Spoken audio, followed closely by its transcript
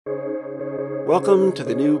Welcome to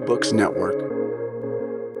the New Books Network.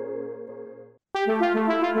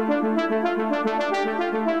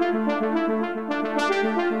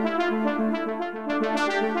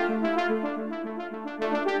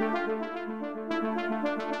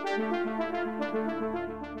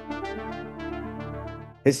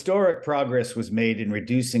 Historic progress was made in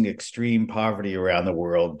reducing extreme poverty around the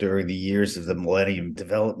world during the years of the Millennium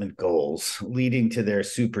Development Goals, leading to their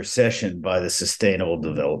supersession by the Sustainable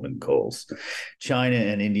Development Goals. China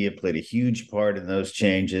and India played a huge part in those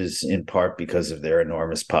changes, in part because of their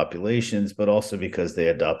enormous populations, but also because they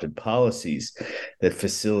adopted policies that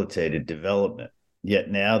facilitated development.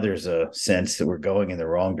 Yet now there's a sense that we're going in the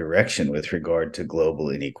wrong direction with regard to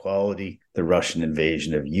global inequality. The Russian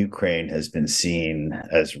invasion of Ukraine has been seen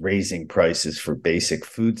as raising prices for basic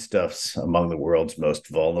foodstuffs among the world's most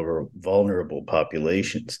vulnerable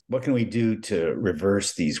populations. What can we do to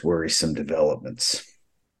reverse these worrisome developments?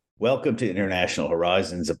 Welcome to International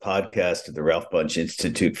Horizons, a podcast of the Ralph Bunche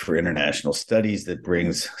Institute for International Studies that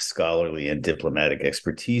brings scholarly and diplomatic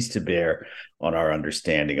expertise to bear on our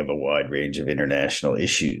understanding of a wide range of international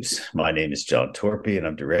issues. My name is John Torpy, and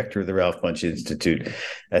I'm director of the Ralph Bunche Institute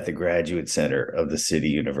at the Graduate Center of the City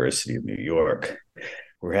University of New York.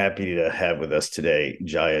 We're happy to have with us today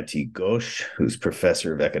Jayati Ghosh, who's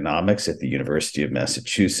professor of economics at the University of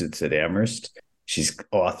Massachusetts at Amherst. She's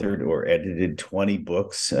authored or edited 20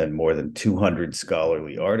 books and more than 200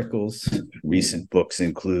 scholarly articles. Recent books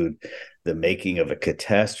include The Making of a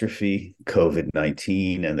Catastrophe,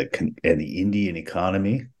 COVID-19, and the Indian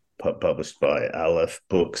Economy, published by Aleph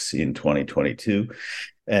Books in 2022,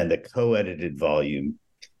 and the co-edited volume,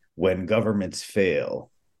 When Governments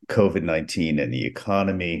Fail, COVID-19 and the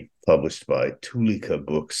Economy, published by Tulika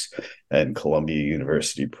Books and Columbia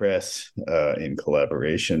University Press in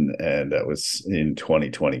collaboration, and that was in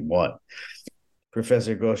 2021.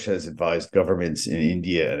 Professor Ghosh has advised governments in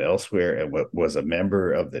India and elsewhere and was a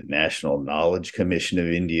member of the National Knowledge Commission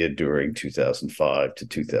of India during 2005 to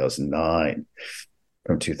 2009.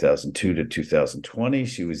 From 2002 to 2020,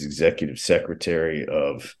 she was executive secretary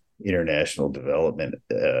of International Development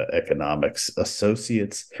Economics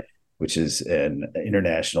Associates, which is an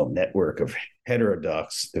international network of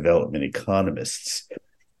heterodox development economists.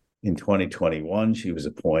 In 2021, she was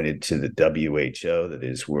appointed to the WHO, that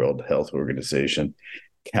is World Health Organization,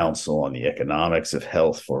 Council on the Economics of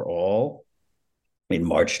Health for All. In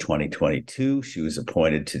March 2022, she was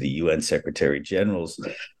appointed to the UN Secretary General's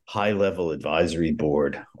high-level advisory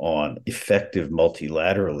board on effective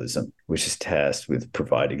multilateralism, which is tasked with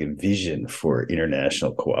providing a vision for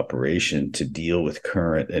international cooperation to deal with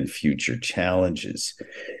current and future challenges.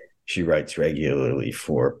 She writes regularly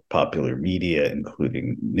for popular media,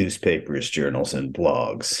 including newspapers, journals, and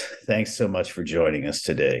blogs. Thanks so much for joining us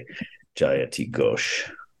today, Jayati Ghosh.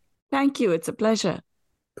 Thank you. It's a pleasure.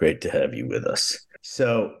 Great to have you with us.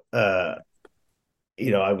 So,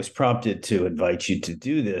 I was prompted to invite you to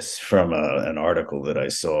do this from an article that I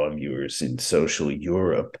saw of yours in Social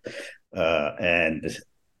Europe.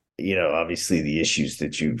 Obviously the issues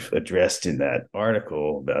that you've addressed in that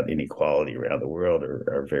article about inequality around the world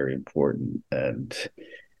are very important, and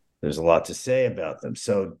there's a lot to say about them.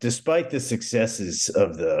 So despite the successes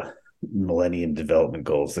of the Millennium Development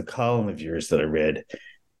Goals, the column of yours that I read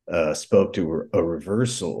spoke to a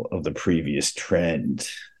reversal of the previous trend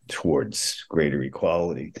towards greater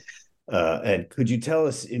equality. And could you tell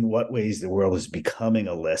us in what ways the world is becoming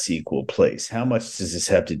a less equal place? How much does this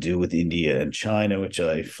have to do with India and China, which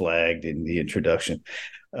I flagged in the introduction,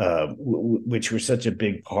 which were such a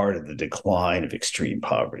big part of the decline of extreme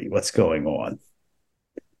poverty? What's going on?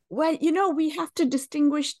 Well, we have to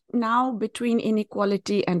distinguish now between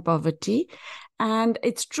inequality and poverty. And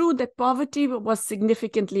it's true that poverty was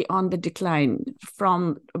significantly on the decline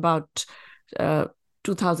from about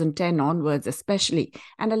 2010 onwards, especially.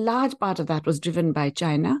 And a large part of that was driven by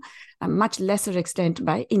China, a much lesser extent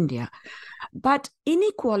by India. But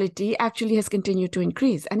inequality actually has continued to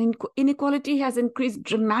increase. And inequality has increased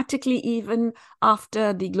dramatically even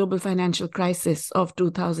after the global financial crisis of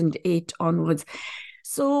 2008 onwards.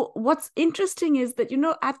 So what's interesting is that,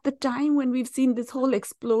 at the time when we've seen this whole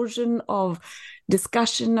explosion of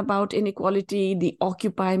discussion about inequality, the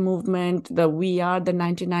Occupy movement, the We Are the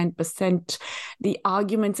 99%, the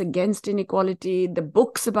arguments against inequality, the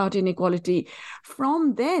books about inequality,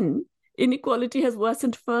 from then, inequality has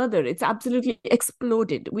worsened further. It's absolutely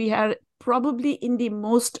exploded. We are probably in the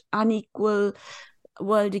most unequal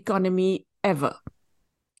world economy ever.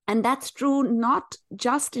 And that's true not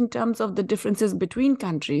just in terms of the differences between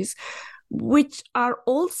countries, which are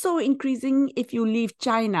also increasing if you leave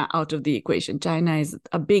China out of the equation. China is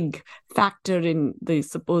a big factor in the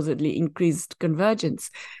supposedly increased convergence.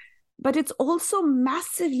 But it's also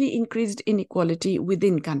massively increased inequality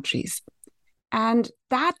within countries. And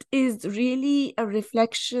that is really a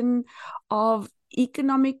reflection of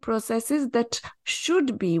economic processes that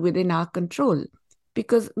should be within our control,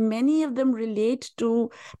 because many of them relate to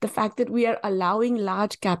the fact that we are allowing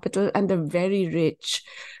large capital and the very rich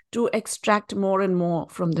to extract more and more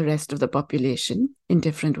from the rest of the population in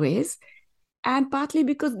different ways. And partly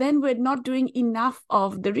because then we're not doing enough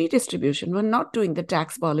of the redistribution. We're not doing the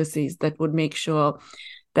tax policies that would make sure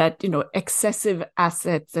that, excessive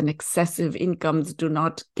assets and excessive incomes do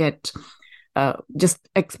not get just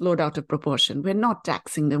explode out of proportion. We're not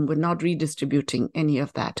taxing them. We're not redistributing any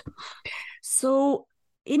of that. So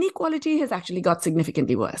inequality has actually got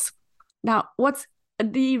significantly worse. Now, what's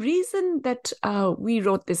the reason that we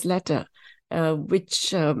wrote this letter,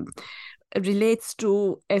 which relates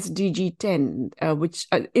to SDG 10, which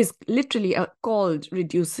is literally called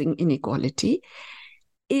Reducing Inequality,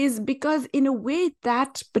 is because in a way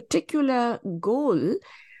that particular goal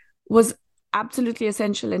was absolutely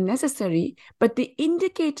essential and necessary, but the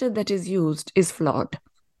indicator that is used is flawed.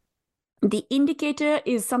 The indicator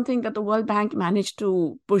is something that the World Bank managed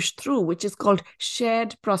to push through, which is called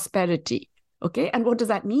shared prosperity. Okay, and what does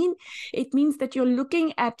that mean? It means that you're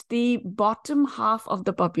looking at the bottom half of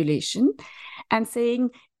the population and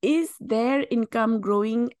saying, is their income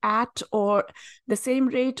growing at or the same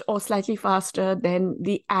rate or slightly faster than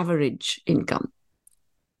the average income?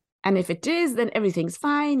 And if it is, then everything's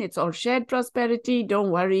fine. It's all shared prosperity.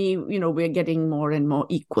 Don't worry, we're getting more and more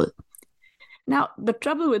equal. Now, the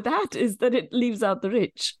trouble with that is that it leaves out the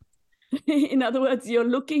rich. In other words, you're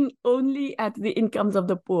looking only at the incomes of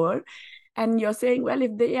the poor. And you're saying, well,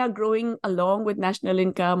 if they are growing along with national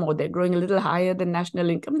income or they're growing a little higher than national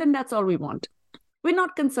income, then that's all we want. We're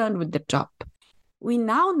not concerned with the top. We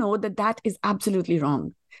now know that that is absolutely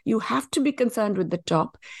wrong. You have to be concerned with the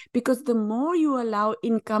top, because the more you allow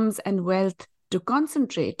incomes and wealth to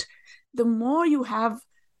concentrate, the more you have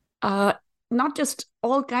not just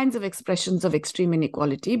all kinds of expressions of extreme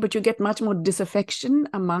inequality, but you get much more disaffection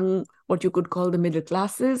among what you could call the middle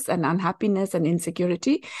classes, and unhappiness and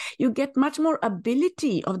insecurity. You get much more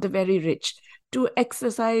ability of the very rich to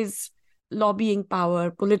exercise lobbying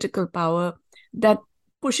power, political power, that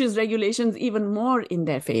pushes regulations even more in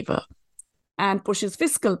their favor and pushes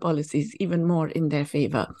fiscal policies even more in their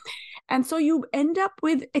favor. And so you end up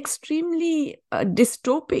with extremely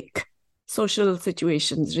dystopic social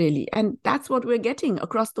situations, really. And that's what we're getting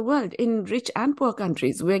across the world in rich and poor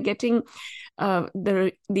countries. We're getting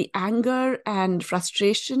the anger and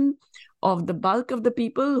frustration of the bulk of the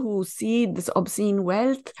people who see this obscene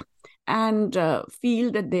wealth and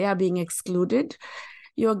feel that they are being excluded.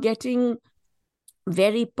 You're getting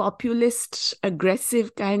very populist,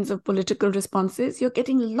 aggressive kinds of political responses. You're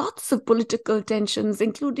getting lots of political tensions,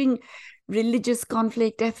 including religious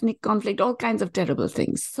conflict, ethnic conflict, all kinds of terrible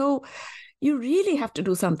things. So you really have to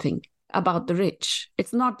do something about the rich.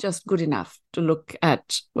 It's not just good enough to look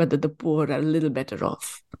at whether the poor are a little better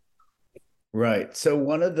off. Right. So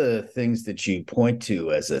one of the things that you point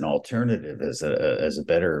to as an alternative, as a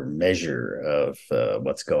better measure of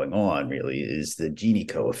what's going on, really, is the Gini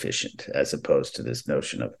coefficient, as opposed to this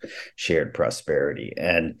notion of shared prosperity.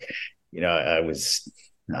 And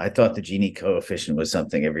I thought the Gini coefficient was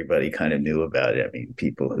something everybody kind of knew about. I mean,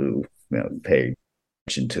 people who pay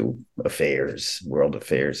attention to affairs, world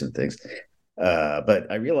affairs, and things.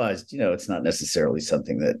 But I realized, it's not necessarily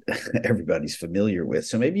something that everybody's familiar with.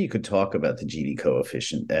 So maybe you could talk about the Gini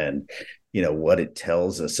coefficient and, what it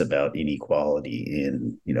tells us about inequality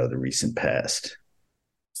in, the recent past.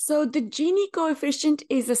 So the Gini coefficient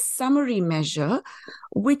is a summary measure,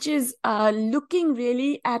 which is looking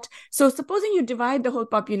really at, so supposing you divide the whole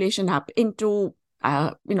population up into,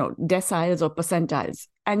 deciles or percentiles,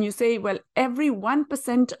 and you say, well, every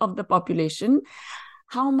 1% of the population,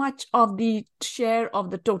 how much of the share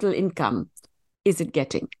of the total income is it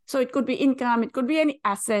getting? So it could be income, it could be any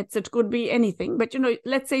assets, it could be anything. But,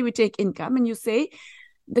 let's say we take income and you say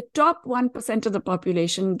the top 1% of the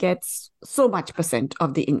population gets so much percent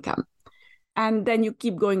of the income. And then you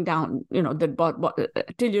keep going down,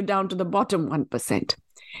 till you're down to the bottom 1%.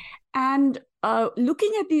 And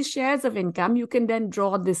looking at these shares of income, you can then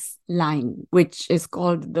draw this line, which is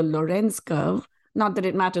called the Lorenz curve. Not that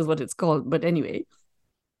it matters what it's called, but anyway.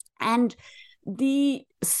 And the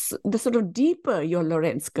sort of deeper your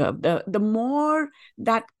Lorenz curve, the more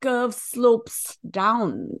that curve slopes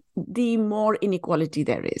down, the more inequality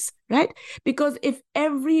there is, right? Because if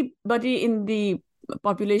everybody in the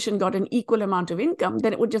population got an equal amount of income,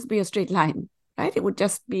 then it would just be a straight line, right? It would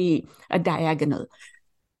just be a diagonal.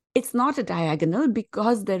 It's not a diagonal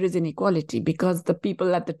because there is inequality, because the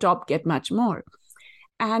people at the top get much more.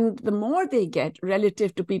 And the more they get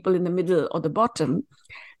relative to people in the middle or the bottom,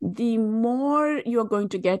 the more you're going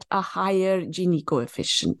to get a higher Gini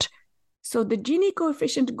coefficient. So the Gini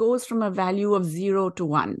coefficient goes from a value of 0 to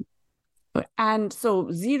 1. And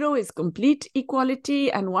so 0 is complete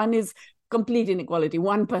equality and 1 is complete inequality.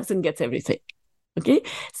 One person gets everything. Okay,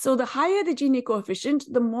 so the higher the Gini coefficient,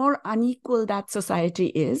 the more unequal that society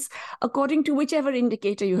is, according to whichever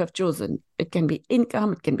indicator you have chosen. It can be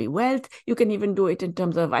income, it can be wealth, you can even do it in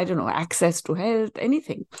terms of, I don't know, access to health,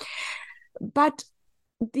 anything. But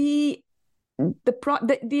the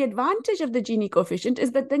advantage of the Gini coefficient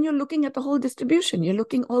is that then you're looking at the whole distribution. You're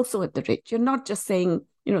looking also at the rich. You're not just saying,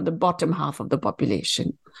 the bottom half of the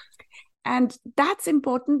population. And that's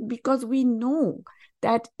important because we know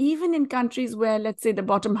that even in countries where, let's say, the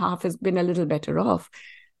bottom half has been a little better off,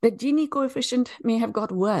 the Gini coefficient may have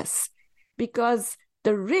got worse because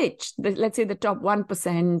the rich, let's say the top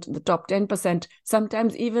 1%, the top 10%,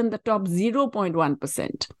 sometimes even the top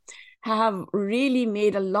 0.1%, have really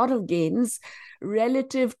made a lot of gains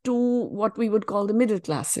relative to what we would call the middle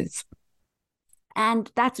classes.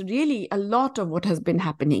 And that's really a lot of what has been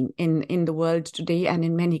happening in the world today and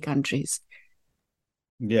in many countries.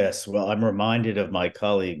 Yes, well, I'm reminded of my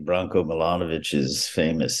colleague Branko Milanovic's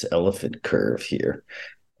famous elephant curve here.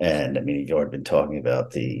 And I mean, you've already been talking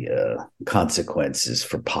about the consequences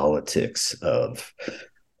for politics of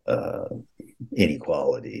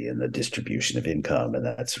inequality and the distribution of income and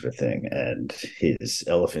that sort of thing. And his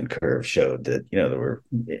elephant curve showed that, there were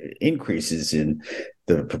increases in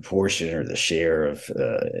the proportion or the share of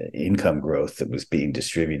income growth that was being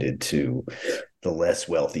distributed to the less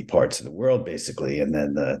wealthy parts of the world, basically. And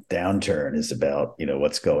then the downturn is about,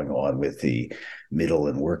 what's going on with the middle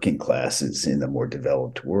and working classes in the more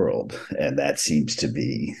developed world. And that seems to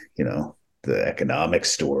be, the economic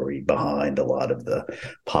story behind a lot of the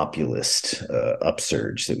populist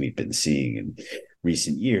upsurge that we've been seeing in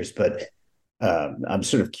recent years. But I'm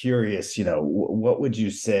sort of curious, what would you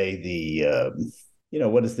say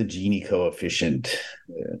what is the Gini coefficient?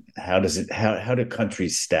 How do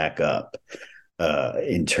countries stack up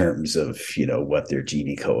in terms of, what their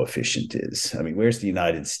Gini coefficient is? I mean, where's the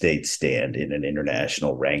United States stand in an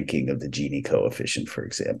international ranking of the Gini coefficient, for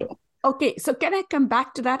example? Okay, so can I come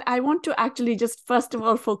back to that? I want to actually just first of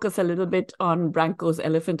all focus a little bit on Branko's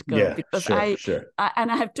elephant curve. Yeah, because sure.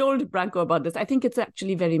 And I have told Branko about this. I think it's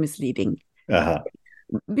actually very misleading. Uh-huh.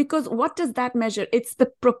 Because what does that measure? It's the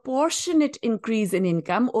proportionate increase in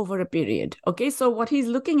income over a period. Okay, so what he's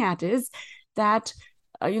looking at is that,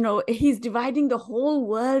 he's dividing the whole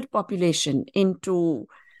world population into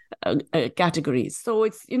categories. So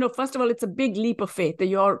it's, first of all, it's a big leap of faith that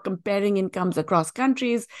you're comparing incomes across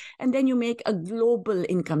countries, and then you make a global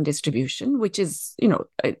income distribution, which is,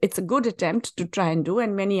 it's a good attempt to try and do,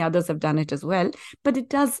 and many others have done it as well, but it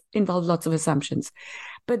does involve lots of assumptions.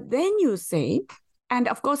 But then you say, and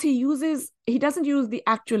of course he doesn't use the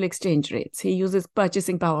actual exchange rates. He uses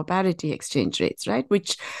purchasing power parity exchange rates, right?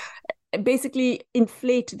 Which basically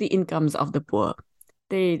inflate the incomes of the poor.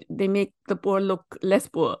 They make the poor look less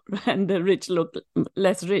poor and the rich look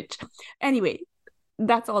less rich. Anyway,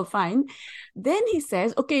 that's all fine. Then he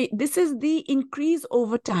says, okay, this is the increase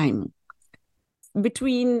over time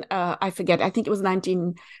between, I forget, I think it was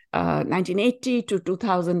 1980 to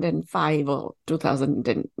 2005 or 2000,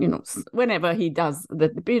 and, whenever he does the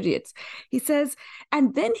periods. He says,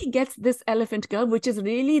 and then he gets this elephant curve, which is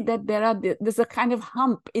really that there's a kind of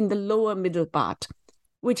hump in the lower middle part,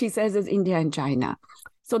 which he says is India and China.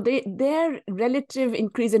 So their relative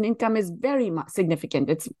increase in income is very significant.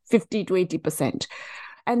 It's 50 to 80%.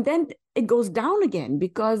 And then it goes down again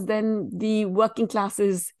because then the working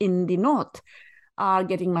classes in the north are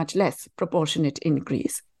getting much less proportionate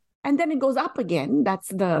increase. And then it goes up again. That's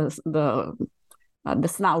the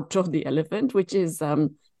snout of the elephant, which is the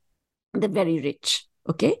very rich.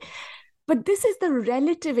 Okay. But this is the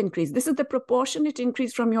relative increase. This is the proportionate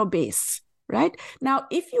increase from your base. Right? Now,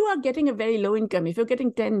 if you are getting a very low income, if you're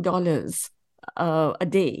getting $10 a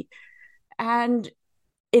day and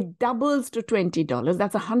it doubles to $20,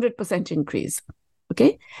 that's 100% increase.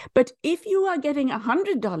 Okay. But if you are getting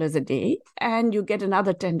 $100 a day and you get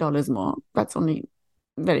another $10 more, that's only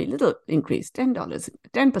very little increase, $10,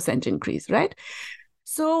 10% increase, right?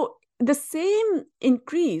 So the same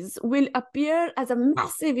increase will appear as a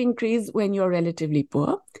massive increase when you're relatively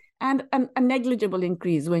poor, and a negligible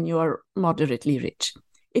increase when you're moderately rich.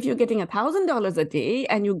 If you're getting $1,000 a day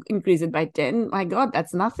and you increase it by 10, my God,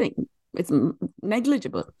 that's nothing. It's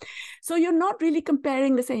negligible. So you're not really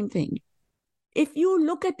comparing the same thing. If you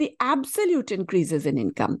look at the absolute increases in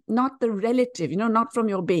income, not the relative, not from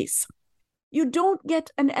your base, you don't get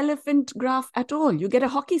an elephant graph at all. You get a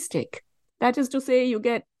hockey stick. That is to say, you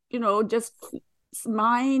get, just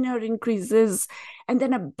minor increases and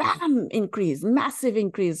then a bam increase, massive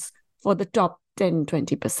increase for the top 10,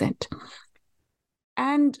 20%.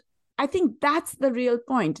 And I think that's the real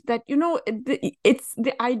point, that, it's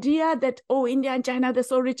the idea that, India and China, they're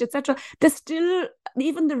so rich, etc. There's still,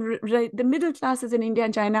 even the middle classes in India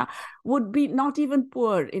and China would be not even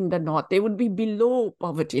poor in the north. They would be below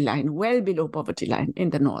poverty line, well below poverty line in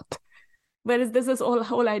the north. Whereas this is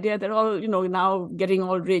whole idea they're all, now getting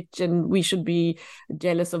all rich and we should be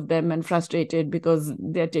jealous of them and frustrated because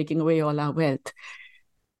they're taking away all our wealth.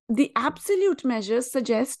 The absolute measures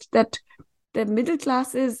suggest that the middle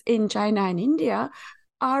classes in China and India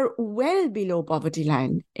are well below poverty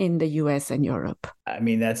line in the US and Europe. I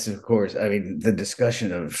mean, that's, of course, the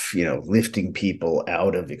discussion of, lifting people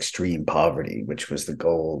out of extreme poverty, which was the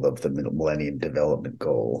goal of the Millennium Development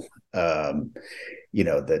Goal,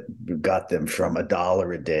 that got them from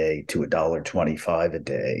 $1 a day to $1.25 a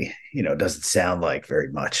day, doesn't sound like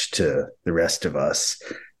very much to the rest of us,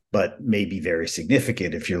 but may be very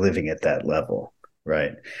significant if you're living at that level,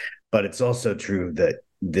 right? But it's also true that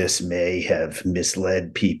this may have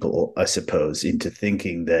misled people, I suppose, into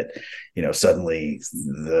thinking that, suddenly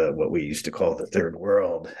what we used to call the third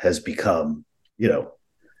world has become,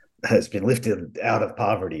 has been lifted out of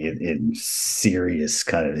poverty in serious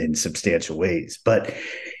kind of in substantial ways. But,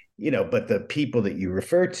 but the people that you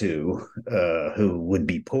refer to who would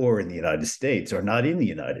be poor in the United States are not in the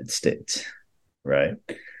United States, right?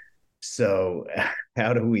 So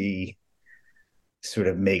how do we sort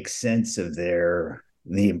of make sense of the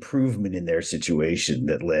improvement in their situation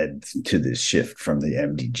that led to this shift from the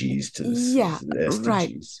MDGs to the SDGs?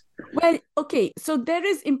 Right. Well, okay, so there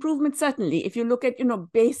is improvement, certainly, if you look at,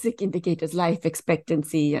 basic indicators, life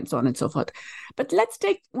expectancy and so on and so forth. But let's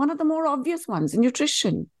take one of the more obvious ones,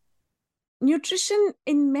 nutrition. Nutrition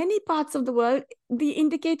in many parts of the world, the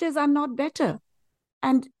indicators are not better.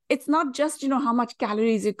 And it's not just, how much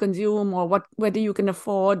calories you consume or whether you can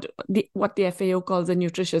afford what the FAO calls a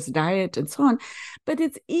nutritious diet and so on, but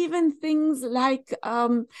it's even things like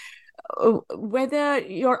whether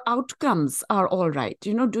your outcomes are all right.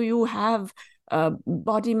 Do you have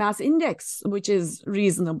body mass index, which is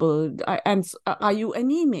reasonable, and are you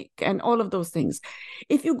anemic, and all of those things.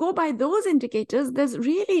 If you go by those indicators, there's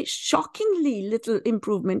really shockingly little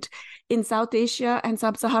improvement in South Asia and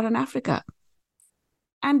Sub-Saharan Africa.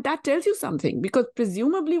 And that tells you something, because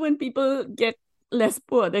presumably when people get less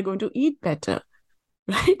poor, they're going to eat better,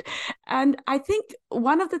 right? And I think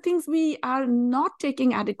one of the things we are not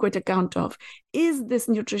taking adequate account of is this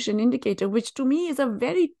nutrition indicator, which to me is a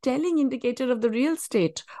very telling indicator of the real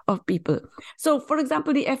state of people. So, for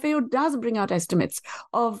example, the FAO does bring out estimates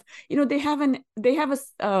of, they have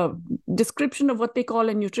a description of what they call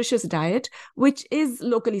a nutritious diet, which is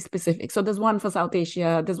locally specific. So there's one for South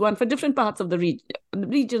Asia, there's one for different parts of the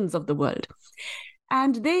regions of the world.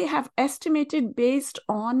 And they have estimated, based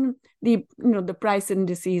on the price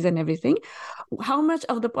indices and everything, how much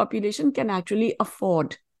of the population can actually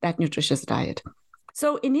afford that nutritious diet.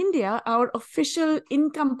 So in India, our official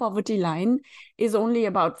income poverty line is only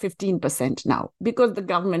about 15% now, because the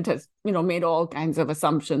government has, made all kinds of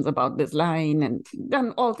assumptions about this line and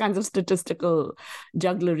done all kinds of statistical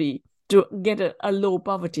jugglery to get a low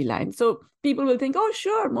poverty line. So people will think, oh,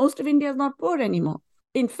 sure, most of India is not poor anymore.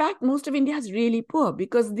 In fact, most of India is really poor,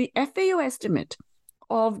 because the FAO estimate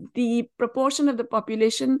of the proportion of the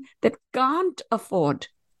population that can't afford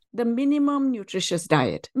the minimum nutritious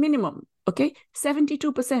diet,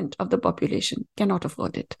 72% of the population cannot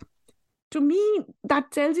afford it. To me,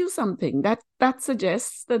 that tells you something. That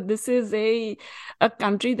suggests that this is a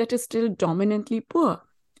country that is still dominantly poor.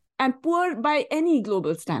 And poor by any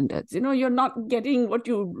global standards. You're not getting what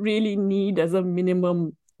you really need as a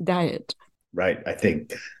minimum diet. Right. I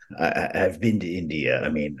think I've been to India.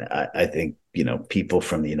 I think, people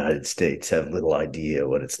from the United States have little idea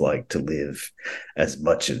what it's like to live as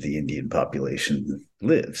much of the Indian population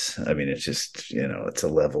lives. It's just, it's a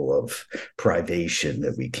level of privation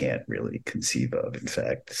that we can't really conceive of, in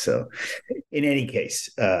fact. So in any case,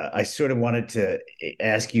 I sort of wanted to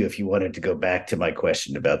ask you if you wanted to go back to my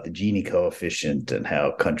question about the Gini coefficient and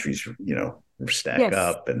how countries, stack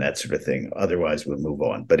up and that sort of thing. Otherwise, we'll move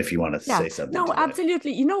on. But if you want to say something. No,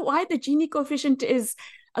 absolutely. You know why the Gini coefficient is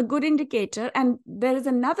a good indicator? And there is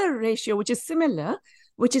another ratio which is similar,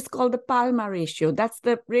 which is called the Palma ratio. That's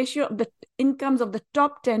the ratio of the incomes of the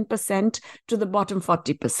top 10% to the bottom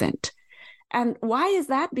 40%. And why is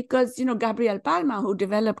that? Because, Gabriel Palma, who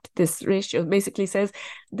developed this ratio, basically says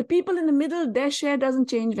the people in the middle, their share doesn't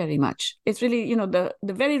change very much. It's really, the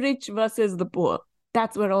very rich versus the poor.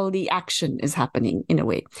 That's where all the action is happening in a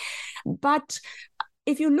way. But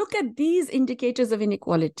if you look at these indicators of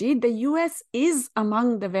inequality, the US is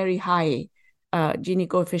among the very high Gini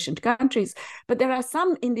coefficient countries, but there are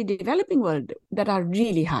some in the developing world that are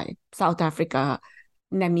really high. South Africa,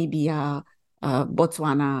 Namibia,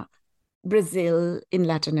 Botswana, Brazil in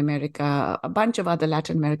Latin America, a bunch of other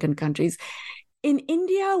Latin American countries. In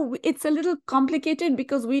India, it's a little complicated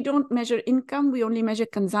because we don't measure income, we only measure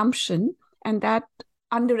consumption, and that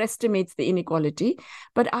underestimates the inequality.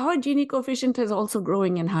 But our Gini coefficient is also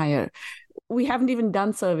growing and higher. We haven't even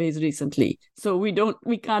done surveys recently, so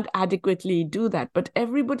we can't adequately do that. But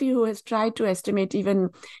everybody who has tried to estimate, even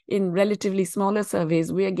in relatively smaller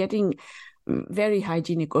surveys, we are getting very high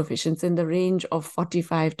Gini coefficients in the range of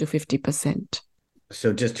 45 to 50%.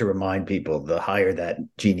 So just to remind people, the higher that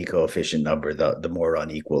Gini coefficient number, the more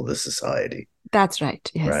unequal the society. That's right.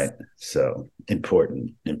 Yes. Right. So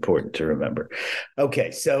important to remember.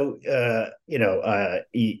 Okay. So,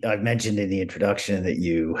 I've mentioned in the introduction that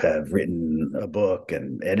you have written a book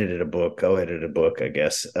and co-edited a book, I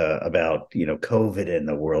guess, about, COVID and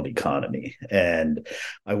the world economy. And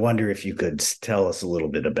I wonder if you could tell us a little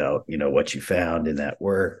bit about, what you found in that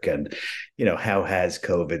work and, how has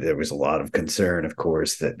COVID, there was a lot of concern, of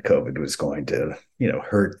course, that COVID was going to,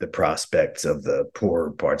 hurt the prospects of the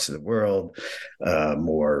poorer parts of the world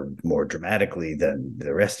more dramatically than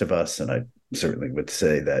the rest of us. And I certainly would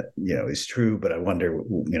say that, is true, but I wonder,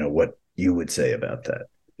 what you would say about that.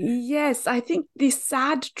 Yes, I think the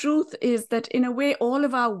sad truth is that in a way, all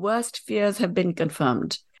of our worst fears have been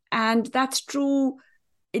confirmed. And that's true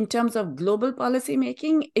in terms of global policy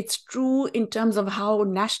making. It's true in terms of how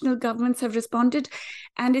national governments have responded.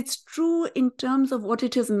 And it's true in terms of what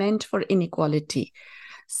it has meant for inequality.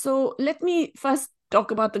 So let me first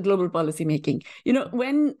talk about the global policy making.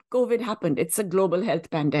 When COVID happened, it's a global health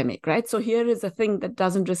pandemic, right? So here is a thing that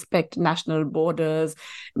doesn't respect national borders,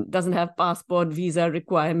 doesn't have passport, visa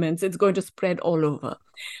requirements. It's going to spread all over.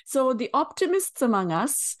 So the optimists among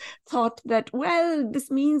us thought that, well, this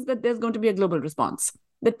means that there's going to be a global response,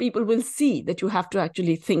 that people will see that you have to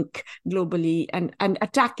actually think globally and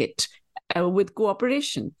attack it with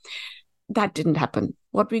cooperation. That didn't happen.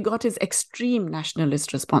 What we got is extreme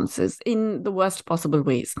nationalist responses in the worst possible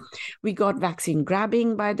ways. We got vaccine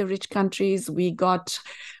grabbing by the rich countries. We got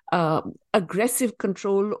aggressive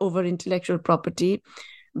control over intellectual property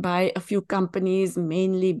by a few companies,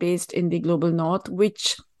 mainly based in the global north,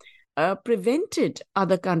 which prevented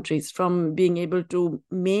other countries from being able to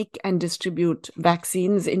make and distribute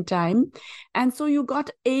vaccines in time. And so you got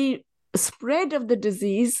a spread of the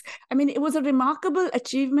disease. I mean, it was a remarkable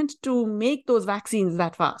achievement to make those vaccines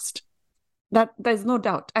that fast. That there's no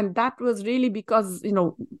doubt. And that was really because,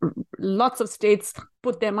 lots of states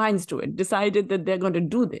put their minds to it, decided that they're going to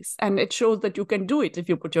do this. And it shows that you can do it if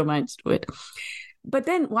you put your minds to it. But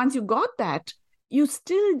then once you got that, you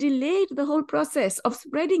still delayed the whole process of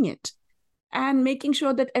spreading it and making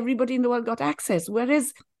sure that everybody in the world got access.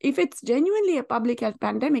 Whereas if it's genuinely a public health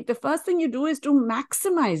pandemic, the first thing you do is to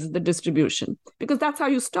maximize the distribution, because that's how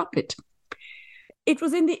you stop it. It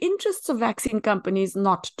was in the interests of vaccine companies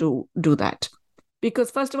not to do that,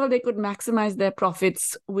 because first of all, they could maximize their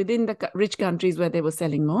profits within the rich countries where they were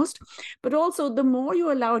selling most. But also, the more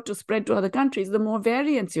you allow it to spread to other countries, the more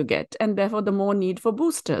variants you get, and therefore the more need for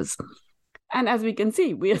boosters. And as we can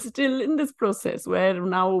see, we are still in this process where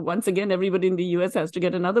now, once again, everybody in the US has to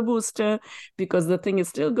get another booster because the thing is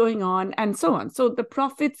still going on and so on. So the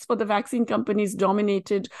profits for the vaccine companies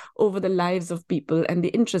dominated over the lives of people and the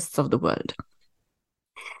interests of the world.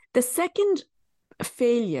 The second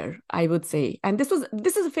failure, I would say, and this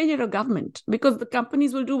is a failure of government, because the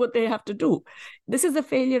companies will do what they have to do. This is a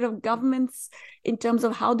failure of governments in terms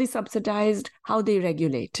of how they subsidized, how they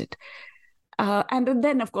regulated. And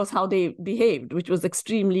then, of course, how they behaved, which was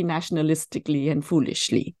extremely nationalistically and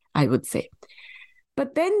foolishly, I would say.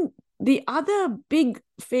 But then the other big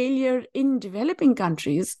failure in developing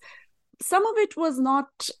countries, some of it was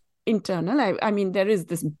not internal. I mean, there is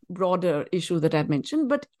this broader issue that I've mentioned,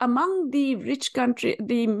 but among the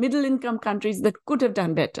the middle-income countries that could have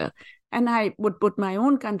done better, and I would put my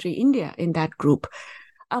own country, India, in that group,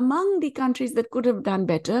 among the countries that could have done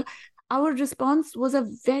better, our response was a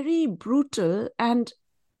very brutal and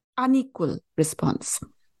unequal response.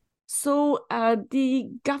 So the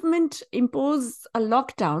government imposed a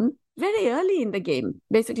lockdown very early in the game,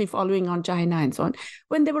 basically following on China and so on,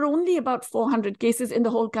 when there were only about 400 cases in the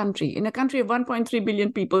whole country. In a country of 1.3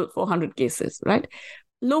 billion people, 400 cases, right?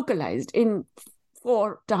 localized in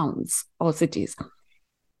 4 towns or cities.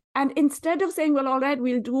 And instead of saying, well, all right,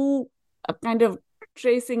 we'll do a kind of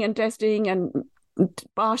tracing and testing and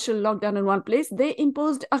partial lockdown in one place, they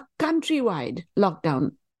imposed a countrywide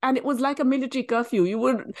lockdown. And it was like a military curfew.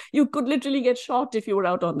 You could literally get shot if you were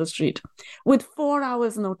out on the street with 4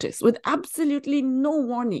 hours notice, with absolutely no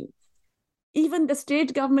warning. Even the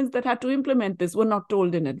state governments that had to implement this were not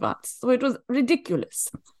told in advance. So it was ridiculous.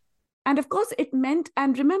 And of course, it meant,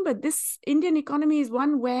 and remember, this Indian economy is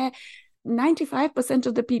one where 95%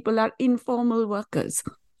 of the people are informal workers.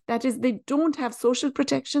 That is, they don't have social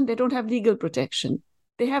protection, they don't have legal protection.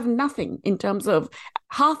 They have nothing in terms of,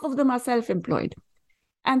 half of them are self-employed.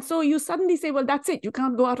 And so you suddenly say, well, that's it. You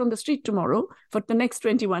can't go out on the street tomorrow for the next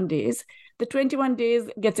 21 days. The 21 days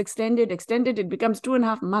gets extended, it becomes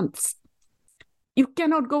 2.5 months. You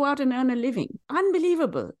cannot go out and earn a living.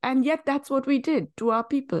 Unbelievable. And yet that's what we did to our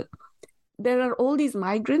people. There are all these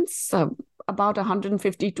migrants, about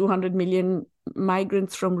 150, 200 million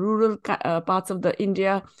migrants from rural parts of the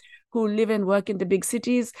India who live and work in the big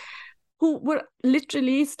cities, who were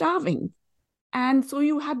literally starving. And so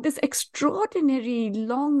you had this extraordinary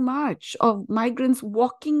long march of migrants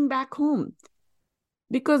walking back home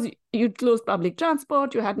because you'd closed public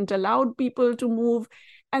transport, you hadn't allowed people to move.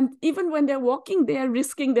 And even when they're walking, they are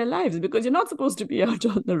risking their lives because you're not supposed to be out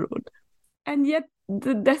on the road. And yet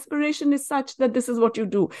the desperation is such that this is what you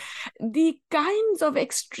do. The kinds of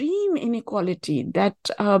extreme inequality that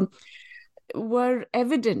were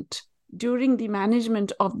evident during the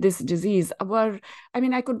management of this disease were,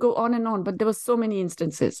 I could go on and on, but there were so many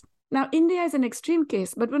instances. Now, India is an extreme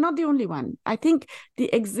case, but we're not the only one. I think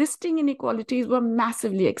the existing inequalities were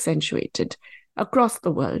massively accentuated across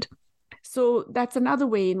the world. So that's another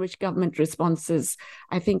way in which government responses,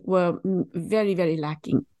 I think, were very, very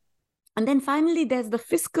lacking. And then finally, there's the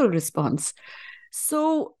fiscal response.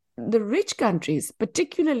 So the rich countries,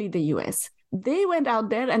 particularly the US, they went out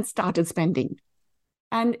there and started spending.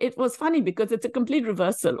 And it was funny because it's a complete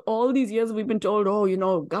reversal. All these years we've been told,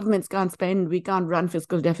 governments can't spend, we can't run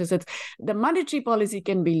fiscal deficits. The monetary policy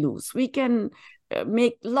can be loose. We can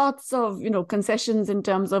make lots of, concessions in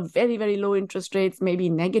terms of very, very low interest rates, maybe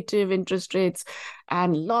negative interest rates,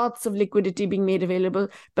 and lots of liquidity being made available.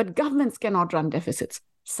 But governments cannot run deficits.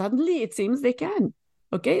 Suddenly, it seems they can.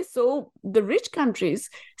 Okay, so the rich countries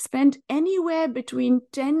spend anywhere between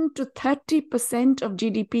 10 to 30% of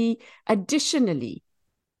GDP additionally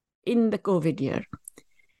in the COVID year.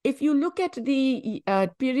 If you look at the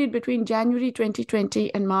period between January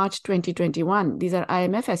 2020 and March 2021, these are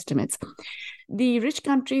IMF estimates, the rich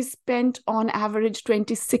countries spent on average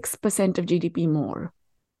 26% of GDP more.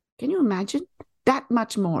 Can you imagine? That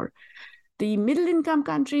much more. The middle income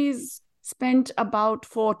countries spent about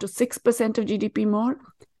 4 to 6% of GDP more.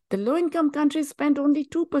 The low income countries spent only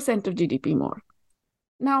 2% of GDP more.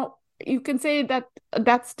 Now, you can say that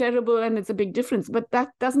that's terrible and it's a big difference, but that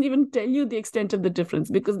doesn't even tell you the extent of the difference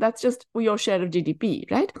because that's just your share of GDP,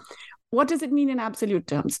 right? What does it mean in absolute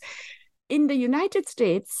terms? In the United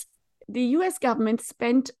States, the US government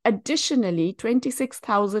spent additionally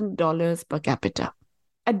 $26,000 per capita,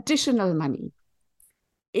 additional money.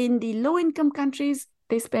 In the low-income countries,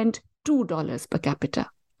 they spent $2 per capita,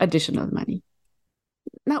 additional money.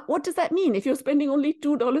 Now, what does that mean? If you're spending only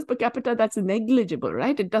 $2 per capita, that's negligible,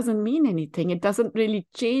 right? It doesn't mean anything. It doesn't really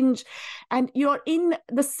change. And you're in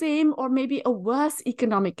the same or maybe a worse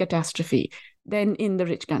economic catastrophe than in the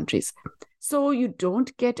rich countries. So you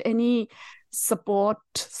don't get any support,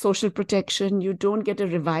 social protection. You don't get a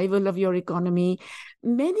revival of your economy.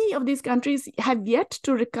 Many of these countries have yet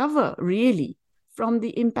to recover, really, from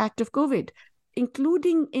the impact of COVID,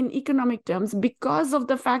 including in economic terms, because of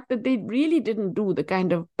the fact that they really didn't do the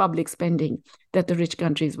kind of public spending that the rich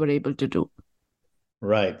countries were able to do.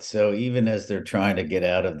 Right. So even as they're trying to get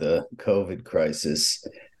out of the COVID crisis,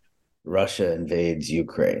 Russia invades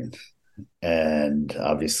Ukraine. And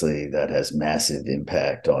obviously that has massive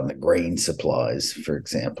impact on the grain supplies, for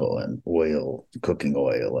example, and oil, cooking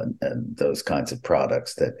oil, and those kinds of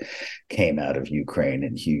products that came out of Ukraine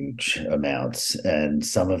in huge amounts. And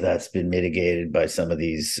some of that's been mitigated by some of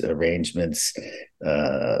these arrangements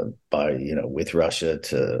with Russia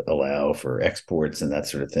to allow for exports and that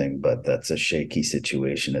sort of thing. But that's a shaky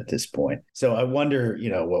situation at this point. So I wonder,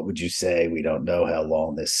 what would you say? We don't know how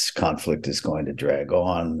long this conflict is going to drag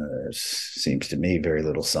on. There seems to me very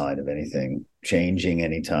little sign of anything changing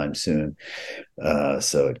anytime soon.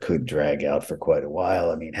 So it could drag out for quite a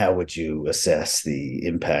while. I mean, how would you assess the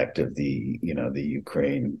impact of the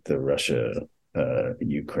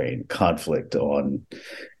Russia-Ukraine conflict on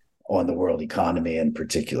the world economy, and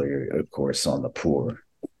particularly, of course, on the poor?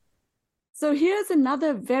 So here's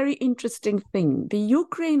another very interesting thing. The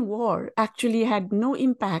Ukraine war actually had no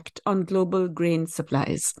impact on global grain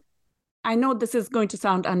supplies. I know this is going to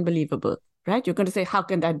sound unbelievable, right? You're going to say, how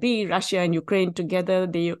can that be? Russia and Ukraine together,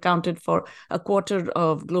 they accounted for a quarter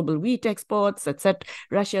of global wheat exports, etc.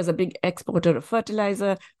 Russia is a big exporter of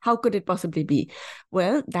fertilizer. How could it possibly be?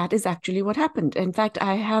 Well, that is actually what happened. In fact,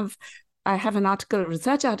 I have an article,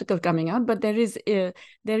 research article coming out, but there is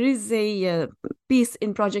a piece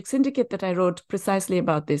in Project Syndicate that I wrote precisely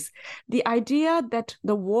about this. The idea that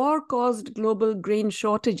the war caused global grain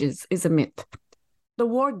shortages is a myth. The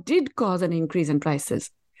war did cause an increase in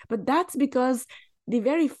prices, but that's because the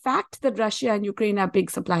very fact that Russia and Ukraine are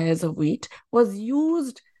big suppliers of wheat was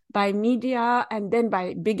used by media and then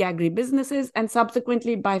by big agribusinesses and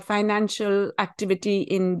subsequently by financial activity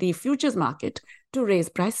in the futures market to raise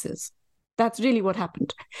prices. That's really what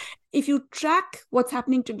happened. If you track what's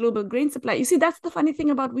happening to global grain supply, you see, that's the funny thing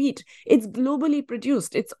about wheat. It's globally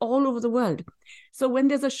produced. It's all over the world. So when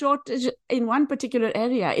there's a shortage in one particular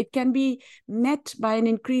area, it can be met by an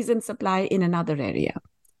increase in supply in another area.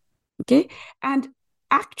 Okay. And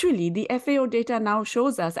actually, the FAO data now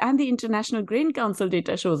shows us, and the International Grain Council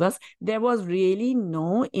data shows us, there was really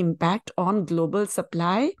no impact on global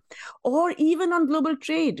supply or even on global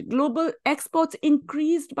trade. Global exports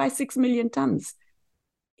increased by 6 million tons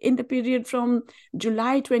in the period from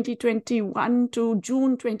July 2021 to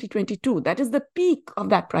June 2022. That is the peak of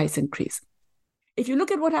that price increase. If you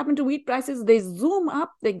look at what happened to wheat prices, they zoom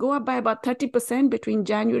up, they go up by about 30% between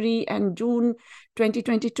January and June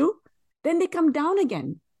 2022. Then they come down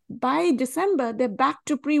again. By December, they're back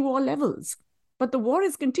to pre-war levels. But the war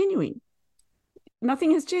is continuing.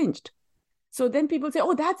 Nothing has changed. So then people say,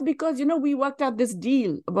 oh, that's because, we worked out this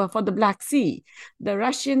deal for the Black Sea. The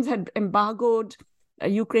Russians had embargoed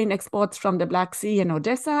Ukraine exports from the Black Sea and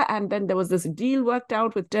Odessa, and then there was this deal worked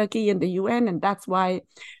out with Turkey and the UN, and that's why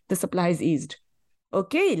the supplies eased.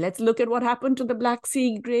 Okay, let's look at what happened to the Black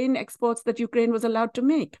Sea grain exports that Ukraine was allowed to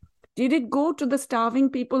make. Did it go to the starving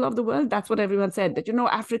people of the world? That's what everyone said, that,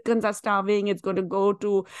 Africans are starving, it's going to go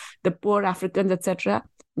to the poor Africans, etc.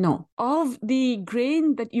 No. Of the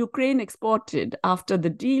grain that Ukraine exported after the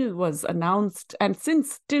deal was announced, and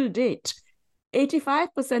since till date,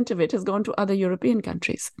 85% of it has gone to other European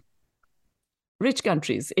countries, rich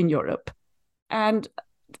countries in Europe. And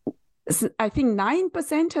I think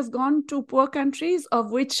 9% has gone to poor countries,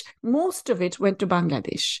 of which most of it went to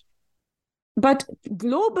Bangladesh. But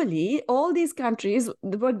globally, all these countries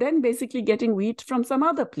were then basically getting wheat from some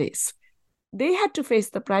other place. They had to face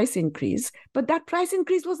the price increase, but that price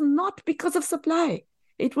increase was not because of supply.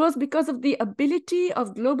 It was because of the ability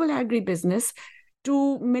of global agribusiness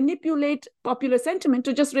to manipulate popular sentiment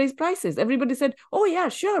to just raise prices. Everybody said, oh yeah,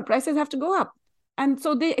 sure, prices have to go up. And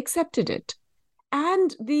so they accepted it.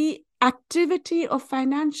 And the activity of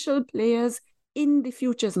financial players in the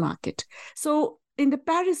futures market. So in the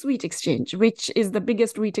Paris Wheat Exchange, which is the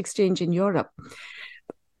biggest wheat exchange in Europe,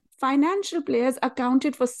 financial players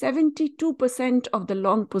accounted for 72% of the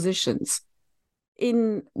long positions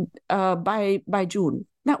by June.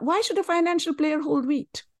 Now, why should a financial player hold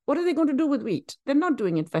wheat? What are they going to do with wheat? They're not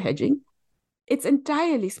doing it for hedging. It's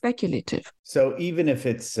entirely speculative. So even if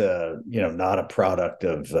it's not a product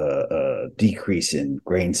of a decrease in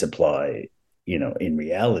grain supply, in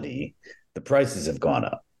reality, the prices have gone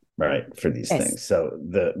up, right, for these things. So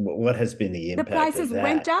what has been the impact? The prices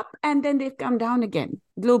went up and then they've come down again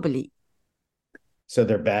globally. So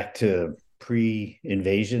they're back to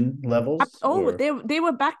pre-invasion levels? They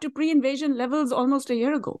were back to pre-invasion levels almost a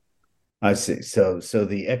year ago. I see. So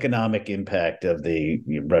the economic impact of the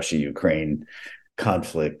Russia-Ukraine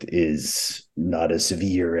conflict is not as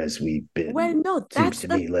severe as we've been. Well, no, seems to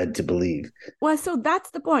be led to believe. Well, so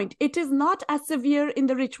that's the point. It is not as severe in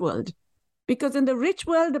the rich world, because in the rich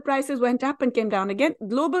world, the prices went up and came down again.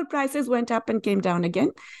 Global prices went up and came down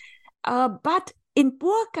again. But in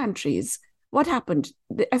poor countries, what happened?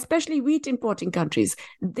 Especially wheat importing countries,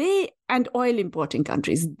 and oil importing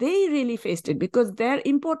countries, they really faced it because their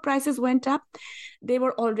import prices went up. They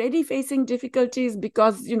were already facing difficulties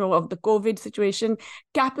because, of the COVID situation.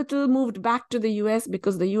 Capital moved back to the US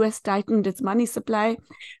because the US tightened its money supply.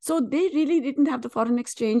 So they really didn't have the foreign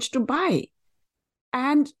exchange to buy.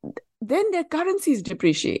 And then their currencies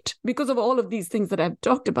depreciate because of all of these things that I've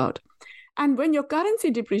talked about. And when your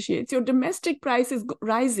currency depreciates, your domestic price is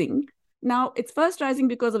rising. Now, it's first rising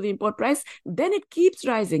because of the import price, then it keeps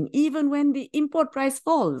rising even when the import price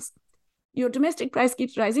falls. Your domestic price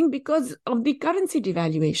keeps rising because of the currency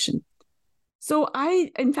devaluation. So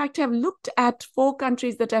I, in fact, have looked at 4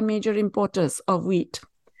 countries that are major importers of wheat.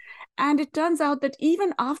 And it turns out that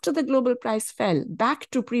even after the global price fell back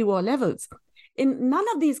to pre-war levels, in none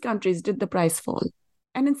of these countries did the price fall.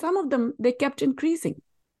 And in some of them, they kept increasing.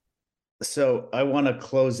 So I want to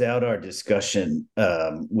close out our discussion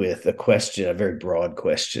with a question, a very broad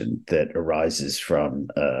question that arises from,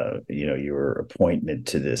 your appointment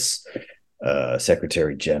to this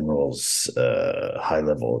Secretary General's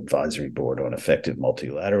high-level advisory board on effective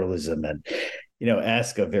multilateralism, and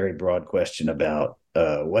ask a very broad question about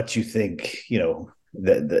what you think.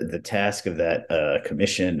 The task of that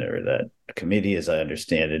commission or that committee, as I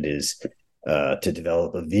understand it, is to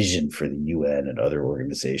develop a vision for the UN and other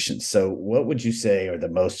organizations. So, what would you say are the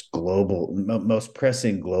most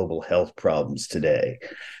pressing global health problems today,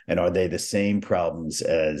 and are they the same problems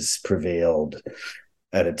as prevailed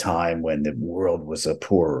at a time when the world was a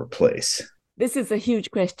poorer place? This is a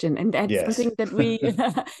huge question, and that's something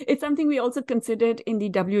that it's something we also considered in the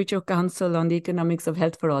WHO Council on the Economics of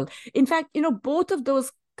Health for All. In fact, both of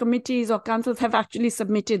those committees or councils have actually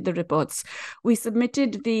submitted the reports. We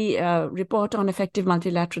submitted the report on effective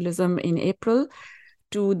multilateralism in April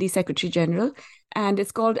to the Secretary General, and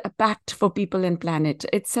it's called A Pact for People and Planet.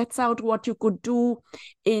 It sets out what you could do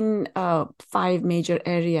in 5 major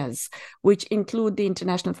areas, which include the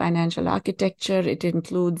international financial architecture. It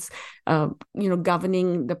includes,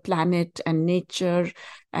 governing the planet and nature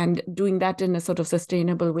and doing that in a sort of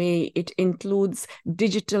sustainable way. It includes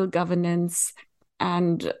digital governance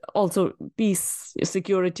and also peace,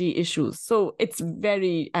 security issues. So it's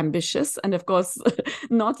very ambitious and, of course,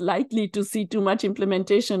 not likely to see too much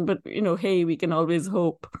implementation, but, hey, we can always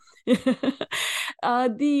hope.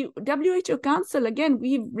 The WHO Council, again,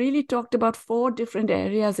 we've really talked about 4 different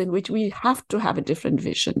areas in which we have to have a different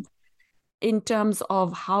vision in terms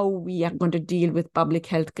of how we are going to deal with public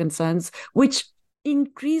health concerns, which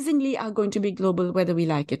increasingly are going to be global, whether we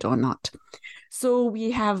like it or not. So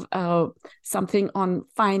we have something on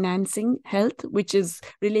financing health, which is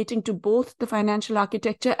relating to both the financial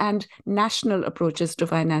architecture and national approaches to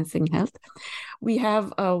financing health. We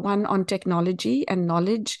have one on technology and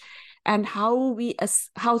knowledge and how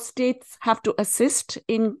states have to assist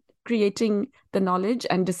in creating the knowledge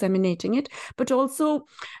and disseminating it. But also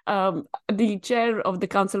the chair of the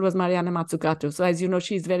council was Mariana Mazzucato. So as you know,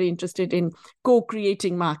 she's very interested in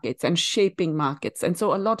co-creating markets and shaping markets. And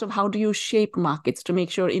so a lot of how do you shape markets to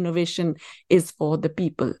make sure innovation is for the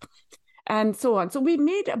people and so on. So we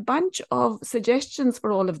made a bunch of suggestions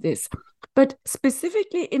for all of this. But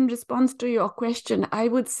specifically in response to your question, I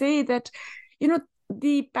would say that,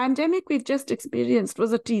 the pandemic we've just experienced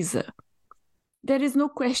was a teaser. There is no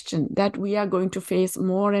question that we are going to face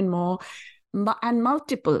more and more and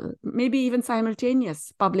multiple, maybe even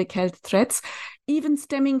simultaneous public health threats, even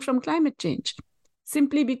stemming from climate change,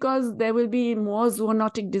 simply because there will be more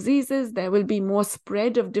zoonotic diseases, there will be more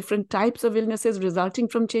spread of different types of illnesses resulting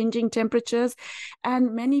from changing temperatures.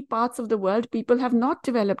 And many parts of the world, people have not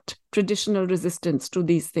developed traditional resistance to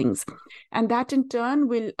these things. And that in turn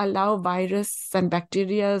will allow virus and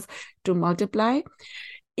bacteria to multiply.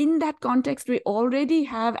 In that context, we already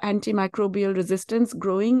have antimicrobial resistance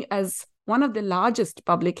growing as one of the largest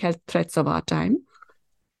public health threats of our time.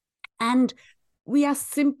 And we are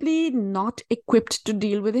simply not equipped to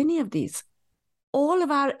deal with any of these. All of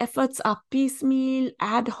our efforts are piecemeal,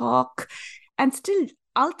 ad hoc, and still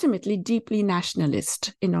ultimately deeply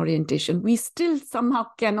nationalist in orientation. We still somehow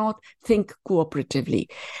cannot think cooperatively.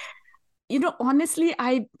 Honestly,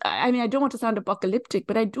 I don't want to sound apocalyptic,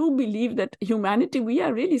 but I do believe that humanity, we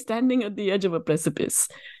are really standing at the edge of a precipice.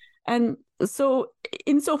 And so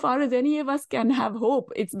insofar as any of us can have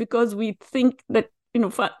hope, it's because we think that,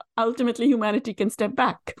 ultimately humanity can step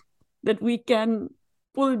back, that we can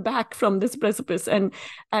pull back from this precipice and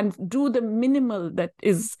do the minimal that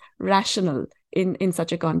is rational in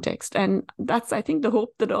such a context. And that's, I think, the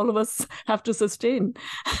hope that all of us have to sustain.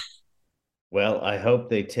 Well, I hope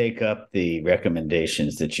they take up the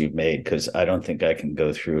recommendations that you've made, because I don't think I can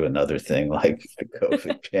go through another thing like the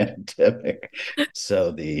COVID pandemic.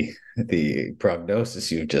 So the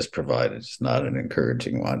prognosis you've just provided is not an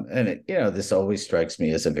encouraging one. And this always strikes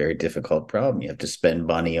me as a very difficult problem. You have to spend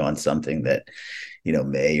money on something that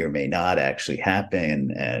may or may not actually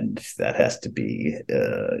happen, and that has to be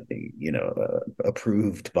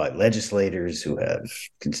approved by legislators who have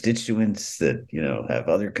constituents that have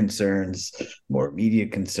other concerns, more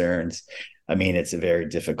immediate concerns. I mean, it's a very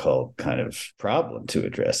difficult kind of problem to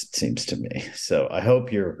address, it seems to me. So I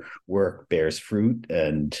hope your work bears fruit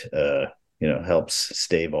and helps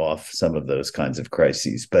stave off some of those kinds of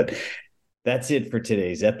crises. But that's it for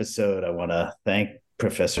today's episode. I want to thank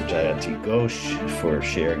Professor Jayanti Ghosh for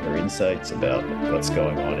sharing her insights about what's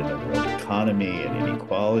going on in the world economy. economy and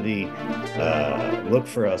inequality. Look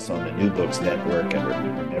for us on the New Books Network, and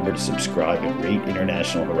remember to subscribe and rate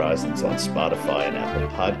International Horizons on Spotify and Apple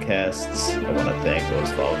Podcasts. I want to thank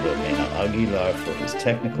Osvaldo Mena Aguilar for his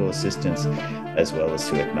technical assistance, as well as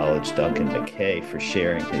to acknowledge Duncan McKay for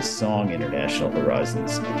sharing his song International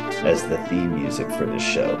Horizons as the theme music for this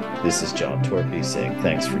show. This is John Torpy saying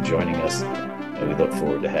thanks for joining us, and we look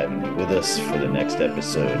forward to having you with us for the next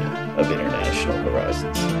episode of International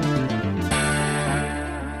Horizons.